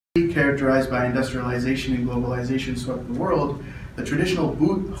Characterized by industrialization and globalization swept the world, the traditional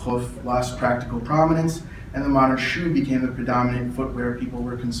boot khuf lost practical prominence, and the modern shoe became the predominant footwear people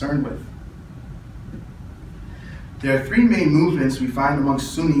were concerned with. There are three main movements we find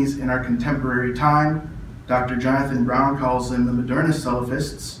amongst Sunnis in our contemporary time. Dr. Jonathan Brown calls them the modernist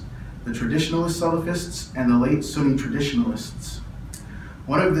Salafists, the traditionalist Salafists, and the late Sunni Traditionalists.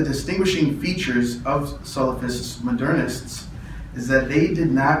 One of the distinguishing features of Salafists modernists is that they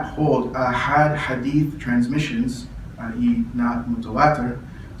did not hold ahad hadith transmissions, i.e. not mutawatir,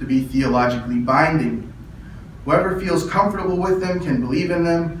 to be theologically binding. Whoever feels comfortable with them can believe in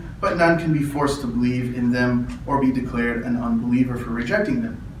them, but none can be forced to believe in them or be declared an unbeliever for rejecting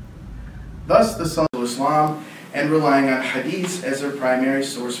them. Thus, the Sons of Islam and relying on hadiths as their primary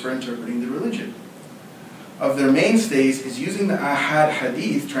source for interpreting the religion. Of their mainstays is using the ahad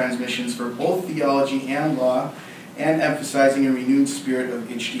hadith transmissions for both theology and law, and emphasizing a renewed spirit of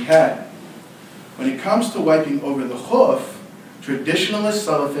ijtihad. When it comes to wiping over the khuf, traditionalist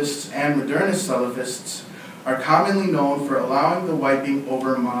Salafists and modernist Salafists are commonly known for allowing the wiping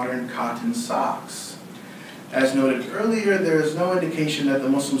over modern cotton socks. As noted earlier, there is no indication that the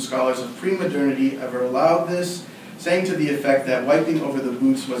Muslim scholars of pre-modernity ever allowed this, saying to the effect that wiping over the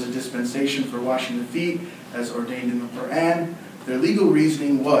boots was a dispensation for washing the feet, as ordained in the Quran. Their legal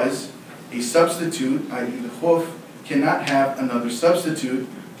reasoning was a substitute, i.e. the khuf, cannot have another substitute,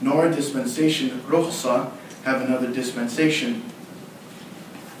 nor a dispensation, rukhsa, have another dispensation.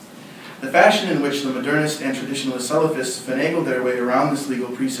 The fashion in which the modernist and traditionalist Salafists finagled their way around this legal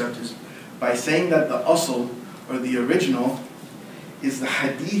precept is by saying that the asl, or the original, is the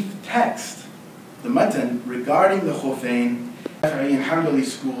hadith text, the matan, regarding the Khuffayn, Shāfiʿī and Hanbali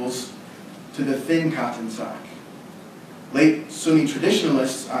schools, to the thin cotton sock. Late Sunni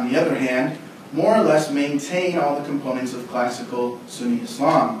traditionalists, on the other hand, more or less maintain all the components of classical Sunni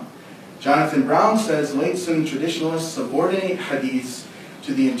Islam. Jonathan Brown says late Sunni traditionalists subordinate hadiths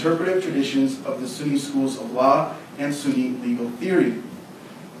to the interpretive traditions of the Sunni schools of law and Sunni legal theory.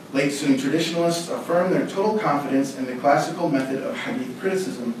 Late Sunni traditionalists affirm their total confidence in the classical method of hadith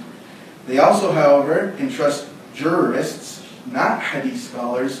criticism. They also, however, entrust jurists, not hadith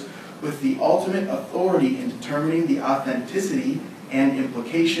scholars, with the ultimate authority in determining the authenticity and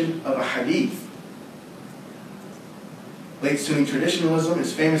implication of a hadith. Late Sunni traditionalism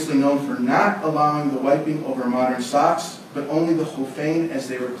is famously known for not allowing the wiping over modern socks, but only the Khuffayn as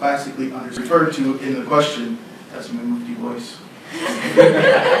they were classically referred to in the question. That's my mufti voice.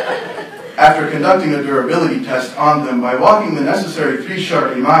 After conducting a durability test on them by walking the necessary 3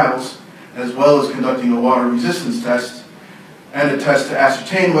 sharp miles, as well as conducting a water resistance test, and a test to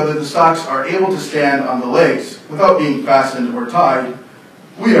ascertain whether the socks are able to stand on the legs without being fastened or tied,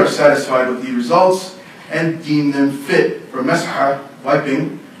 we are satisfied with the results and deem them fit for MESA,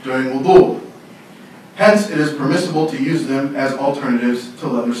 wiping, during wudu. Hence, it is permissible to use them as alternatives to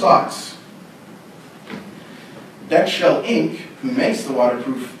leather socks. Deck Shell Inc., who makes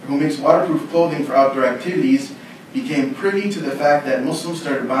waterproof clothing for outdoor activities, became privy to the fact that Muslims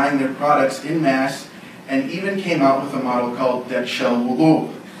started buying their products in mass and even came out with a model called Deck Shell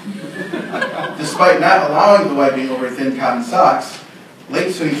Wudu. Despite not allowing the wiping over thin cotton socks,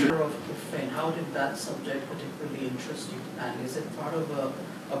 late Sunni how did that subject particularly interest you? And is it part of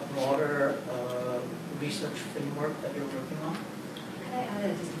a broader research framework that you're working on? Could I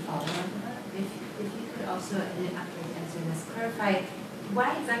add just a follow-up to that? If you could also, after answering this, clarify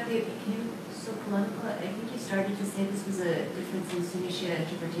why exactly it became so polemical. I think you started to say this was a difference in Sunni Shia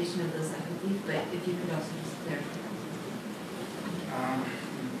interpretation of those hadith, but if you could also just clarify.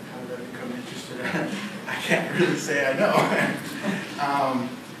 How did I become interested in it? I can't really say I know.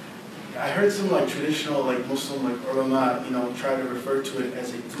 I heard some traditional Muslim ulama, try to refer to it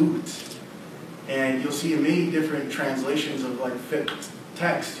as a boot, and you'll see many different translations of fit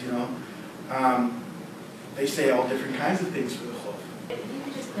text. They say all different kinds of things for the khuf. If you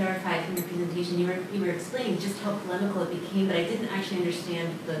could just clarify from your presentation, you were explaining just how polemical it became, but I didn't actually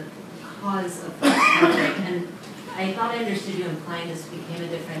understand the cause of that conflict. And I thought I understood you implying this became a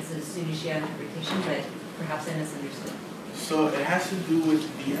difference in Sunni Shia interpretation, but perhaps I misunderstood. So it has to do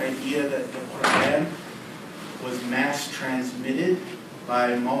with the idea that the Quran was mass transmitted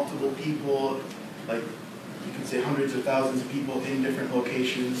by multiple people, you could say hundreds of thousands of people in different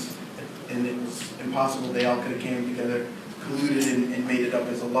locations, and it was impossible they all could have came together, colluded and made it up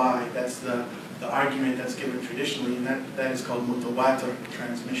as a lie. That's the argument that's given traditionally, and that is called mutawatir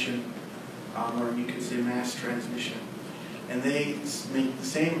transmission, or you could say mass transmission. And they make the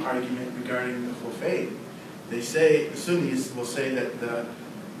same argument regarding the Khuffayn. They say, the Sunnis will say that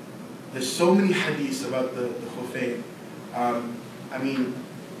there's so many hadiths about the Khuffayn.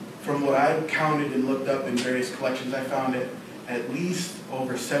 from what I counted and looked up in various collections, I found it at least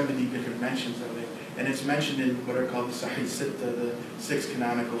over 70 different mentions of it. And it's mentioned in what are called the Ṣaḥīḥayn, the 6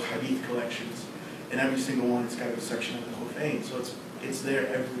 canonical Ḥadīth collections. And every single one, it's got a section of the Khuffayn. So it's there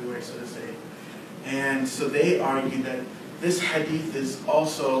everywhere, so to say. And so they argue that this Hadith is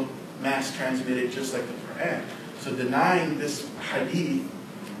also mass transmitted just like the Quran. So denying this Hadith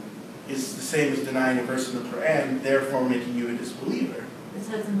is the same as denying a verse in the Quran, therefore making you a disbeliever.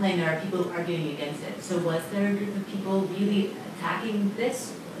 So it's implying there are people arguing against it. So was there a group of people really attacking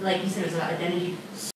this? Like you said, it was about identity